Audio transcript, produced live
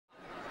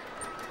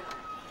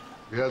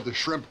You had the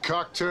shrimp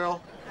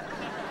cocktail?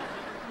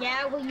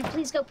 Yeah, will you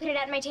please go put it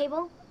at my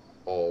table?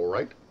 All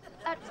right.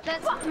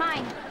 That's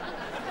mine.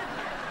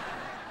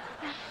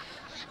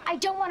 I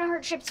don't want to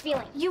hurt Chip's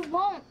feelings. You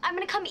won't. I'm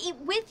gonna come eat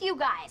with you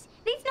guys.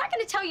 He's not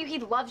gonna tell you he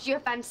loves you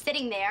if I'm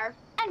sitting there.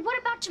 And what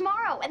about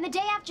tomorrow and the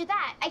day after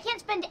that? I can't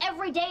spend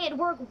every day at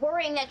work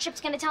worrying that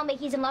Chip's gonna tell me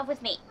he's in love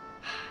with me.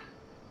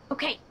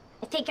 Okay,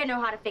 I think I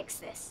know how to fix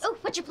this. Oh,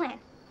 what's your plan?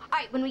 All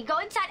right, when we go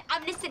inside,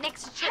 I'm gonna sit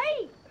next to Chip.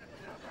 Hey!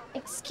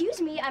 Excuse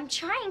me, I'm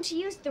trying to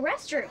use the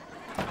restroom.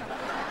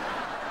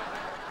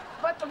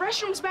 But the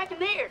restroom's back in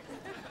there.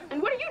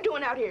 And what are you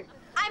doing out here?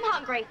 I'm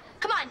hungry.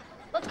 Come on,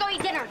 let's go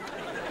eat dinner.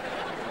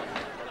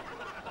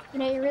 You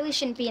know, you really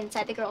shouldn't be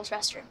inside the girls'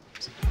 restroom.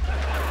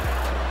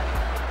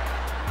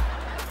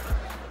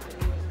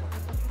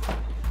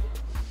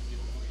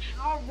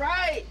 All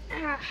right.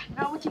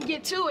 Now we can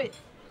get to it.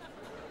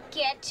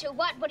 Get to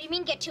what? What do you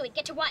mean get to it?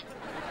 Get to what?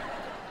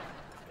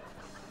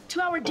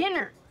 To our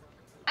dinner.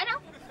 I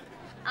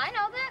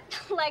know that.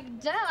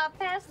 Like, duh,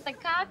 pass the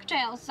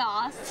cocktail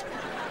sauce.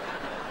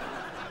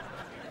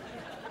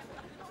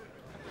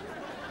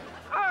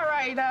 All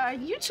right,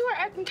 you two are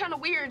acting kind of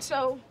weird,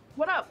 so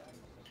what up?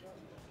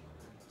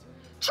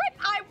 Trip,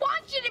 I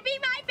want you to be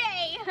my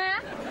bae.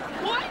 Huh?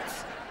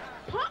 What?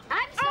 Huh?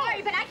 I'm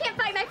sorry, but I can't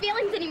fight my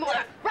feelings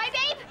anymore. Right,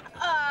 babe?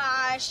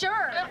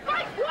 Sure.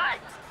 What?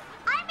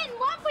 I'm in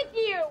love with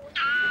you.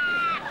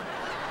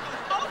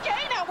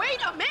 Okay, now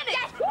wait a minute.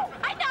 Yes,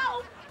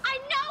 I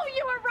know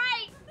you were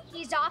right.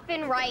 He's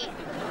often right.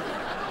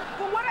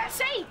 Well, what'd I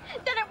say?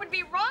 That it would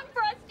be wrong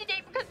for us to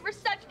date because we're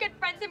such good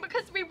friends and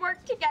because we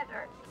work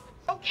together.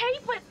 Okay,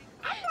 but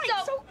I'm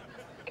like so...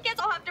 I guess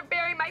I'll have to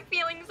bury my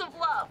feelings of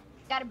love.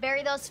 Gotta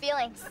bury those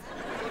feelings.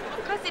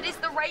 Because it is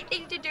the right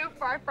thing to do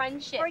for our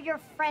friendship. For your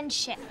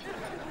friendship.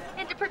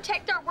 And to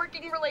protect our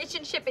working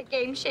relationship at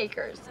Game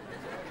Shakers.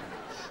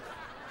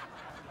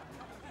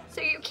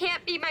 So you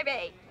can't be my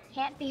bae.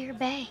 Can't be your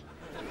bae.